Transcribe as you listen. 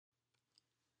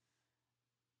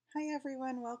Hi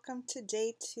everyone, welcome to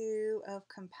day 2 of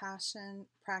Compassion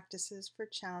Practices for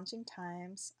Challenging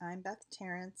Times. I'm Beth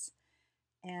Terrence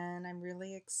and I'm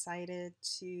really excited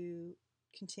to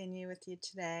continue with you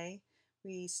today.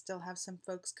 We still have some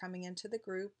folks coming into the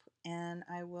group and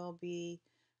I will be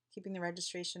keeping the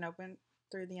registration open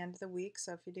through the end of the week.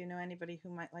 So if you do know anybody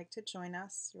who might like to join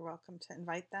us, you're welcome to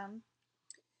invite them.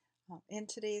 In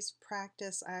today's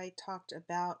practice, I talked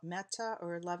about metta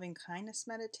or loving kindness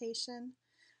meditation,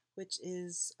 which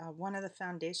is one of the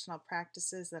foundational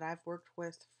practices that I've worked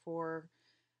with for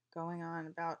going on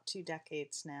about 2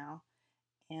 decades now,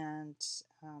 and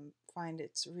find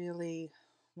it's really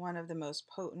one of the most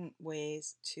potent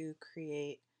ways to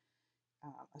create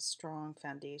a strong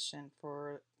foundation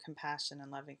for compassion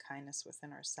and loving kindness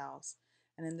within ourselves.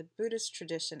 And in the Buddhist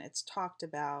tradition, it's talked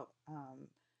about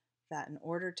that in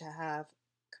order to have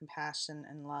compassion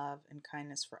and love and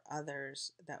kindness for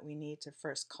others, that we need to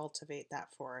first cultivate that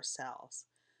for ourselves.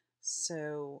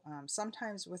 So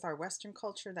sometimes with our Western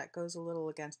culture, that goes a little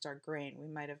against our grain. We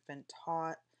might have been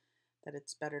taught that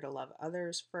it's better to love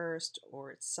others first,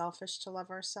 or it's selfish to love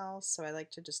ourselves. So I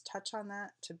like to just touch on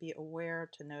that, to be aware,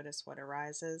 to notice what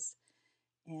arises,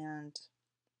 and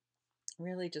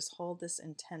really just hold this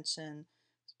intention,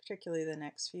 particularly the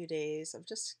next few days, of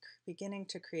just beginning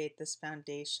to create this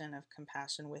foundation of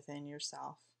compassion within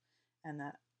yourself, and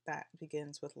that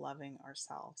begins with loving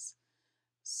ourselves.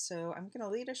 So I'm going to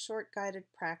lead a short guided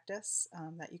practice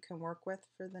that you can work with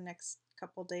for the next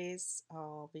couple days.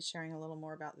 I'll be sharing a little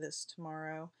more about this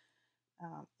tomorrow.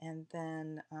 And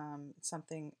then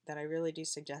something that I really do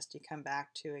suggest you come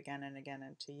back to again and again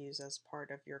and to use as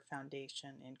part of your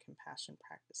foundation in compassion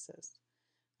practices.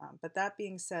 But that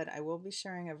being said, I will be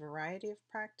sharing a variety of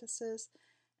practices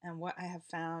and what I have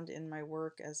found in my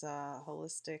work as a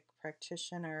holistic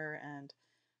practitioner and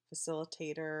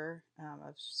facilitator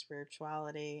of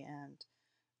spirituality and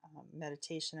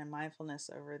meditation and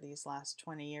mindfulness over these last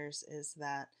 20 years is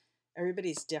that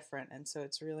everybody's different, and so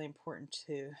it's really important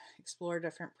to explore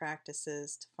different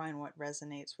practices to find what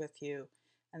resonates with you,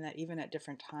 and that even at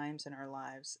different times in our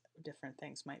lives, different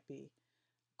things might be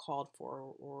called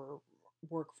for or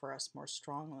work for us more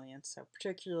strongly. And so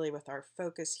particularly with our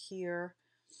focus here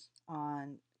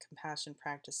on compassion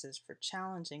practices for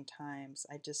challenging times,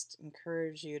 I just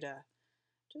encourage you to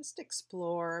just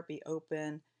explore, be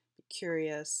open, be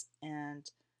curious, and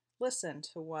listen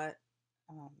to what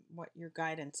your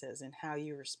guidance is and how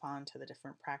you respond to the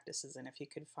different practices. And if you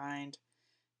could find,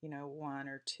 one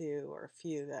or two or a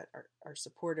few that are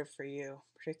supportive for you,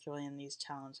 particularly in these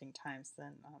challenging times,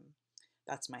 then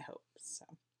that's my hope. So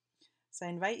I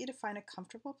invite you to find a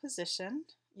comfortable position.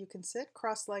 You can sit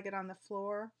cross-legged on the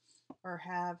floor, or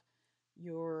have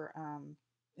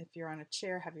if you're on a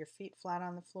chair, have your feet flat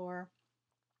on the floor.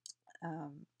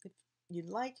 If you'd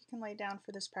like, you can lay down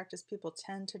for this practice. People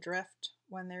tend to drift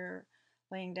when they're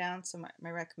laying down, so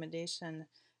my recommendation,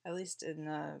 at least in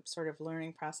the sort of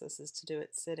learning process, is to do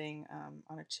it sitting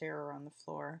on a chair or on the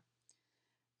floor.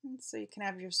 And so you can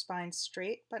have your spine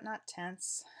straight but not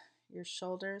tense, your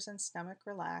shoulders and stomach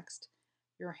relaxed,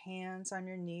 your hands on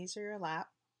your knees or your lap.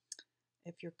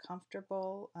 If you're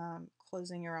comfortable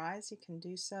closing your eyes, you can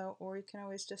do so, or you can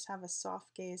always just have a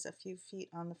soft gaze a few feet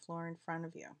on the floor in front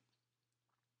of you.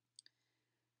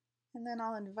 And then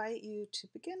I'll invite you to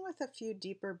begin with a few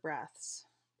deeper breaths,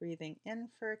 breathing in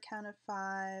for a count of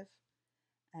 5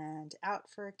 and out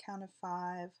for a count of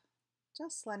 5,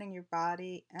 just letting your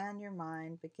body and your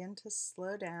mind begin to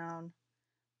slow down,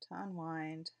 to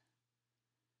unwind.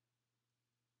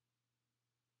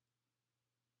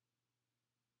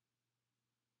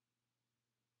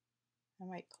 I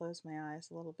might close my eyes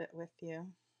a little bit with you.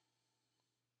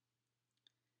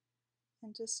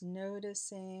 And just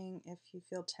noticing if you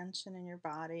feel tension in your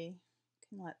body, you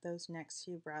can let those next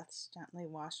few breaths gently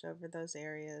wash over those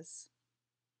areas.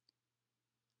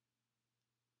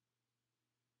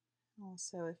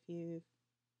 Also, if you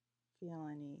feel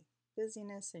any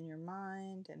busyness in your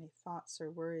mind, any thoughts or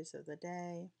worries of the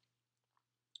day,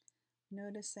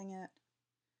 noticing it,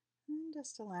 and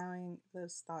just allowing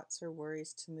those thoughts or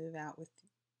worries to move out with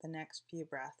the next few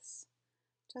breaths.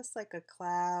 Just like a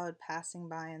cloud passing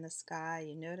by in the sky,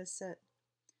 you notice it,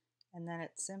 and then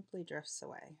it simply drifts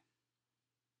away.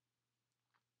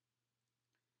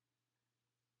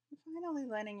 And finally,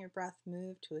 letting your breath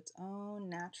move to its own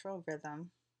natural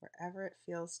rhythm, wherever it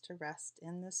feels to rest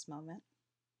in this moment.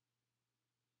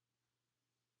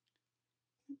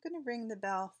 I'm going to ring the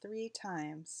bell 3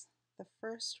 times. The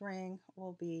first ring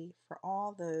will be for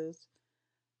all those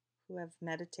who have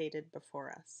meditated before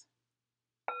us.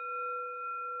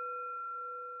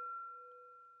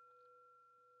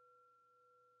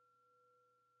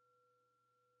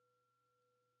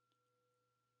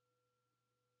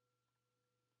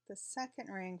 The second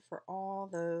ring for all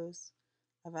those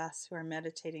of us who are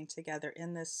meditating together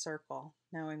in this circle,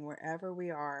 knowing wherever we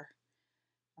are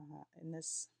in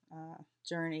this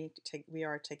journey, we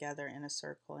are together in a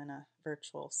circle in a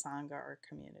virtual Sangha or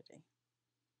community.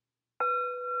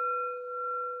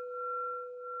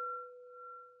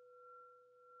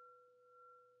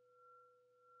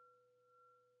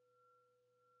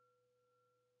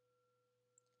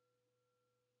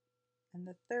 And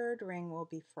the third ring will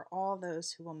be for all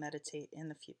those who will meditate in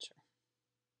the future.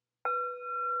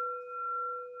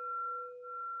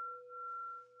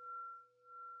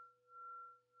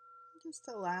 Just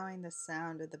allowing the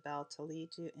sound of the bell to lead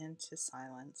you into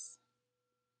silence.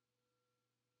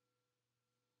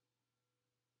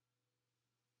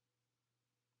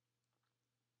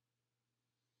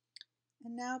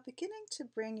 And now beginning to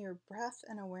bring your breath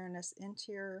and awareness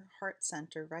into your heart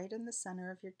center, right in the center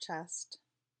of your chest,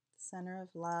 the center of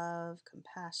love,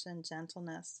 compassion,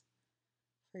 gentleness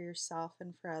for yourself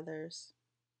and for others.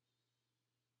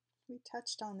 We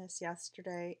touched on this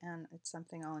yesterday, and it's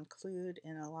something I'll include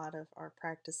in a lot of our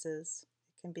practices.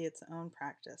 It can be its own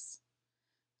practice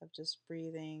of just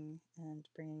breathing and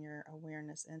bringing your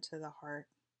awareness into the heart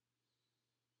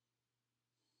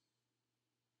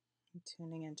and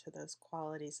tuning into those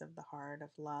qualities of the heart of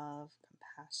love,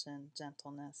 compassion,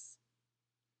 gentleness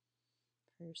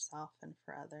for yourself and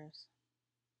for others.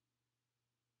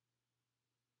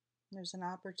 There's an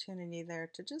opportunity there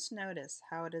to just notice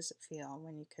how does it feel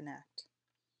when you connect.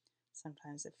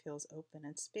 Sometimes it feels open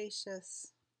and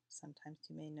spacious. Sometimes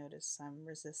you may notice some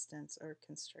resistance or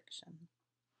constriction.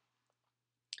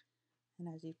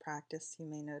 And as you practice, you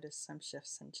may notice some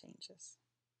shifts and changes.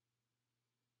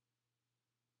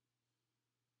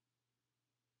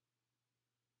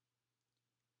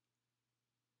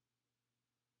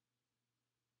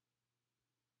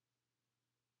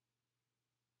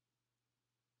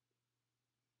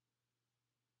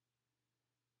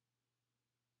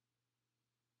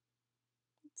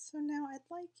 So now I'd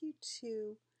like you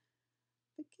to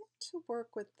begin to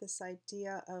work with this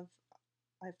idea of,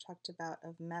 I've talked about,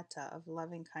 of metta, of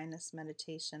loving kindness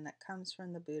meditation that comes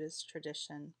from the Buddhist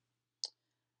tradition,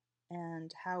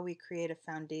 and how we create a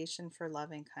foundation for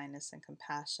loving kindness and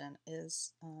compassion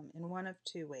is in one of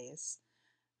two ways.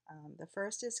 The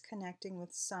first is connecting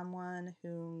with someone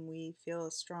whom we feel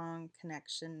a strong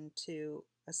connection to.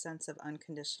 A sense of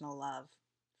unconditional love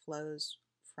flows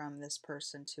from this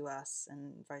person to us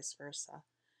and vice versa.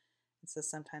 And so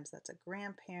sometimes that's a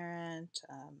grandparent,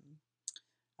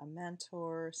 a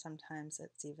mentor, sometimes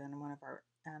it's even one of our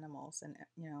animals. And,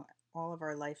 all of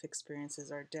our life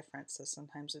experiences are different, so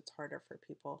sometimes it's harder for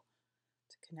people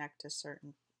to connect to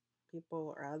certain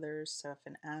people or others. So if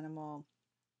an animal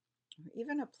or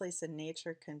even a place in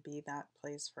nature can be that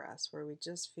place for us where we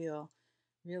just feel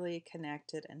really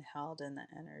connected and held in the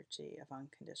energy of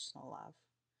unconditional love.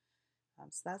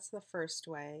 So that's the first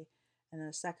way. And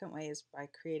the second way is by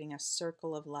creating a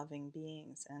circle of loving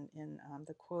beings. And in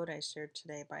the quote I shared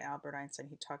today by Albert Einstein,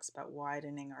 he talks about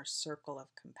widening our circle of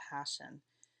compassion.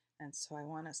 And so I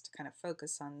want us to kind of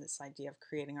focus on this idea of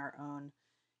creating our own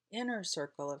inner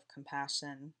circle of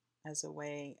compassion as a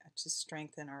way to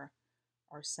strengthen our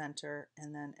center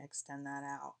and then extend that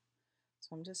out.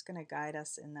 So I'm just going to guide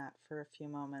us in that for a few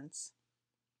moments.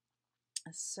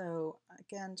 So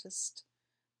again, just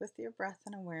with your breath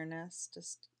and awareness,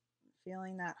 just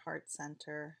feeling that heart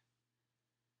center.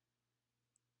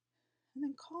 And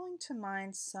then calling to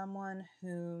mind someone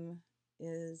whom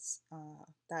is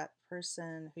that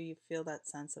person who you feel that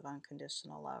sense of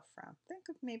unconditional love from. Think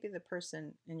of maybe the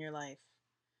person in your life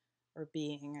or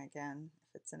being, again,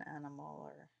 if it's an animal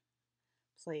or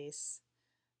place,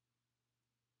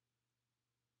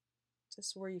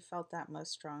 just where you felt that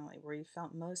most strongly, where you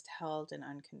felt most held in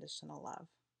unconditional love.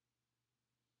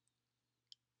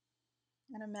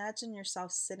 And imagine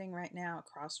yourself sitting right now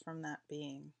across from that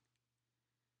being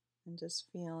and just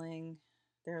feeling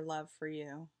their love for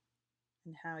you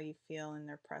and how you feel in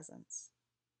their presence.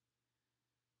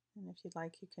 And if you'd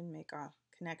like, you can make a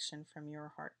connection from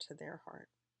your heart to their heart.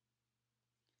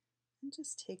 And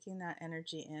just taking that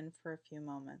energy in for a few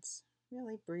moments,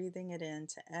 really breathing it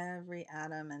into every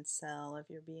atom and cell of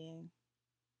your being.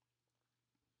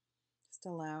 Just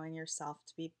allowing yourself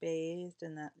to be bathed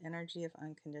in that energy of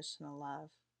unconditional love.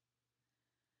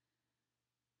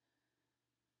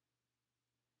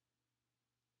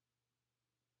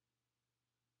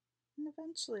 And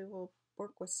eventually we'll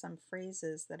work with some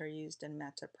phrases that are used in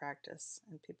metta practice,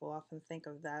 and people often think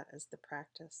of that as the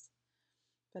practice.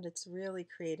 But it's really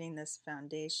creating this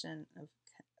foundation of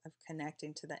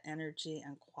connecting to the energy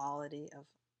and quality of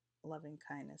loving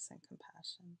kindness and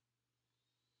compassion.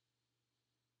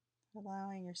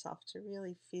 Allowing yourself to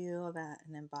really feel that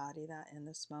and embody that in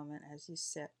this moment as you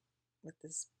sit with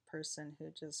this person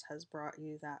who just has brought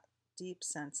you that deep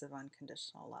sense of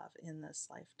unconditional love in this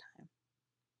lifetime.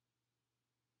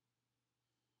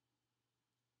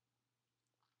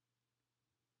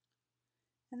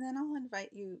 And then I'll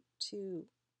invite you to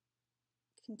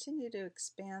continue to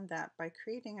expand that by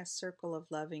creating a circle of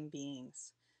loving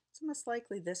beings. It's most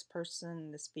likely this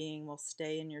person, this being, will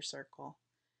stay in your circle.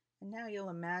 And now you'll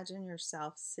imagine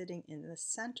yourself sitting in the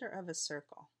center of a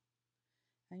circle.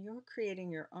 And you're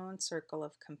creating your own circle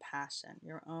of compassion,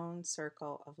 your own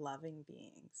circle of loving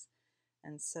beings.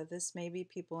 And so this may be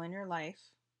people in your life,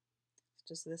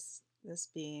 just this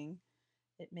being.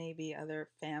 It may be other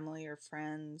family or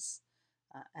friends.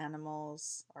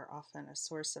 Animals are often a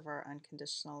source of our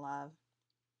unconditional love.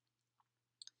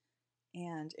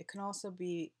 And it can also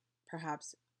be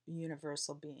perhaps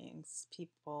universal beings,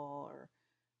 people or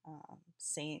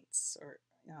saints, or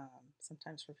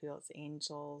sometimes for people it's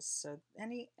angels. So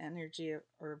any energy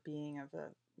or being of a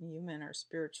human or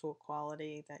spiritual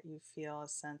quality that you feel a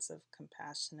sense of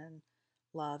compassion and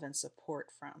love and support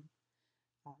from.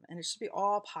 And it should be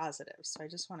all positive. So I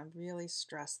just want to really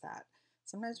stress that.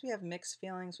 Sometimes we have mixed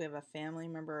feelings. We have a family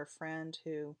member or friend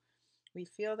who we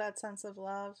feel that sense of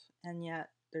love, and yet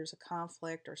there's a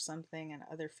conflict or something, and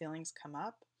other feelings come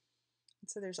up. And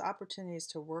so there's opportunities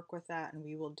to work with that, and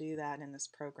we will do that in this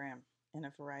program in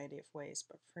a variety of ways.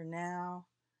 But for now,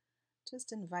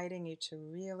 just inviting you to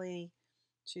really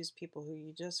choose people who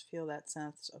you just feel that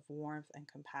sense of warmth and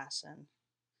compassion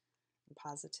and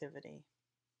positivity.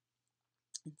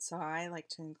 And so I like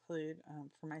to include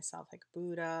for myself like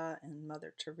Buddha and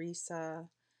Mother Teresa,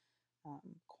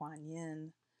 Kuan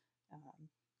Yin, um,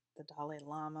 the Dalai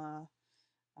Lama.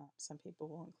 Some people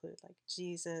will include like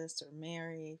Jesus or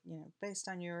Mary, based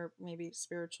on your maybe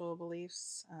spiritual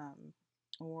beliefs,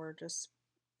 or just,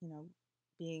 you know,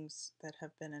 beings that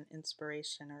have been an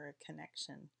inspiration or a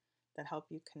connection that help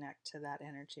you connect to that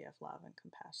energy of love and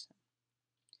compassion.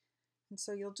 And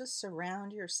so you'll just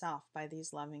surround yourself by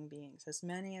these loving beings, as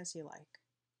many as you like.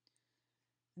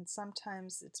 And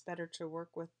sometimes it's better to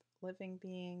work with living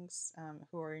beings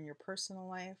who are in your personal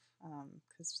life,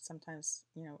 because sometimes,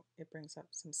 it brings up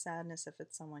some sadness if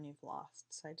it's someone you've lost.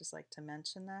 So I just like to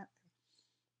mention that.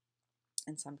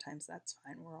 And sometimes that's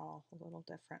fine. We're all a little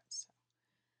different. So,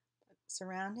 but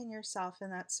surrounding yourself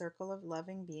in that circle of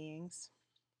loving beings.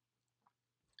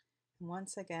 And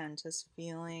once again, just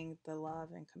feeling the love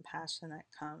and compassion that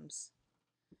comes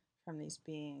from these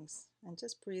beings, and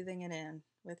just breathing it in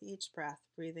with each breath,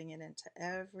 breathing it into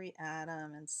every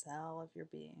atom and cell of your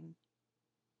being.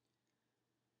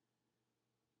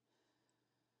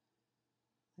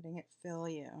 Letting it fill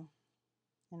you.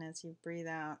 And as you breathe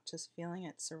out, just feeling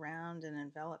it surround and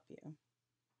envelop you.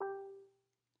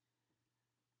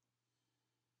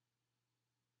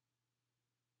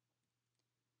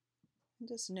 And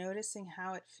just noticing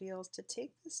how it feels to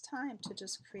take this time to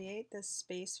just create this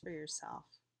space for yourself,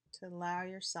 to allow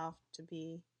yourself to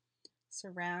be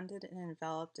surrounded and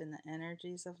enveloped in the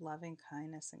energies of loving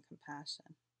kindness and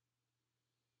compassion.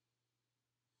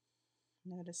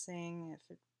 Noticing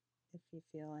if you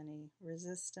feel any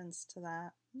resistance to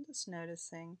that, and just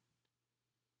noticing,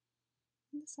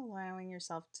 and just allowing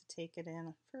yourself to take it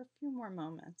in for a few more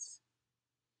moments.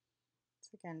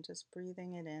 So again, just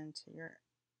breathing it into your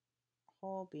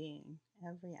whole being,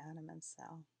 every atom and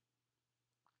cell,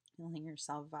 feeling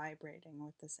yourself vibrating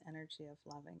with this energy of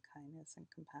loving kindness and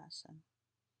compassion.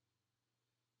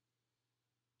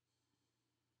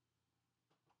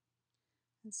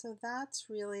 And so that's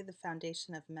really the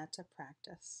foundation of metta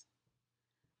practice.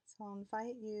 So I'll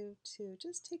invite you to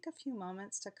just take a few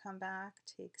moments to come back,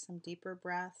 take some deeper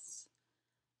breaths.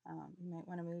 You might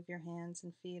want to move your hands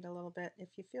and feet a little bit. If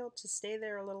you feel to stay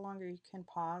there a little longer, you can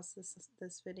pause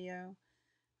this video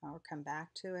or come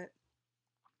back to it.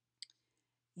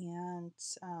 And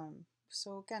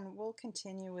so again, we'll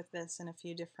continue with this in a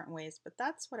few different ways, but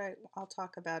that's what I'll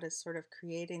talk about, is sort of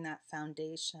creating that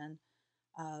foundation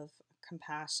of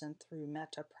compassion through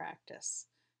metta practice.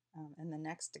 And the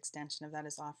next extension of that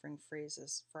is offering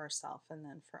phrases for ourselves and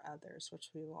then for others, which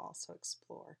we will also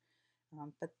explore.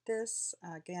 But this,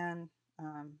 again,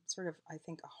 sort of, I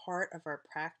think, a heart of our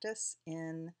practice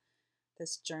in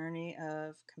this journey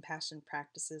of compassion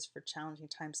practices for challenging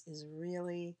times is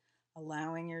really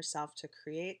allowing yourself to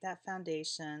create that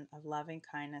foundation of loving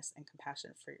kindness and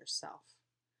compassion for yourself.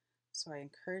 So I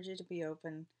encourage you to be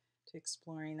open to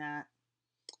exploring that.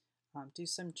 Do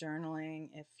some journaling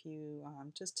if you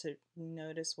just to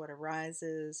notice what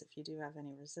arises. If you do have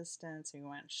any resistance or you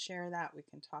want to share that, we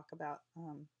can talk about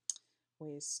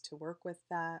ways to work with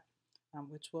that.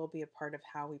 which will be a part of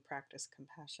how we practice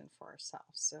compassion for ourselves.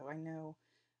 So I know,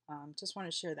 just want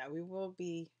to share that we will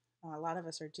be, a lot of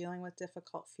us are dealing with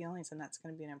difficult feelings, and that's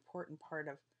going to be an important part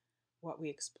of what we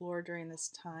explore during this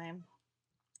time.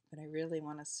 But I really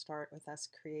want to start with us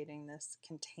creating this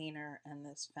container and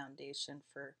this foundation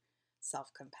for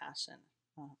self compassion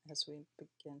as we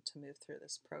begin to move through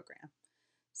this program.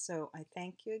 So I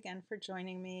thank you again for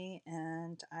joining me,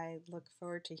 and I look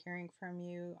forward to hearing from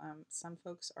you. Some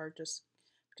folks are just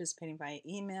participating via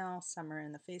email, some are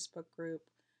in the Facebook group,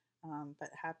 but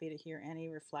happy to hear any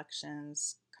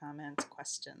reflections, comments,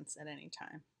 questions at any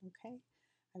time. Okay?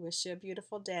 I wish you a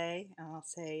beautiful day, and I'll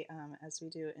say, as we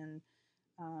do in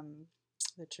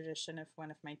the tradition of one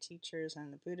of my teachers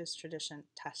in the Buddhist tradition,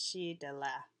 Tashi de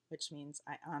la, which means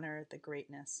I honor the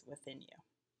greatness within you.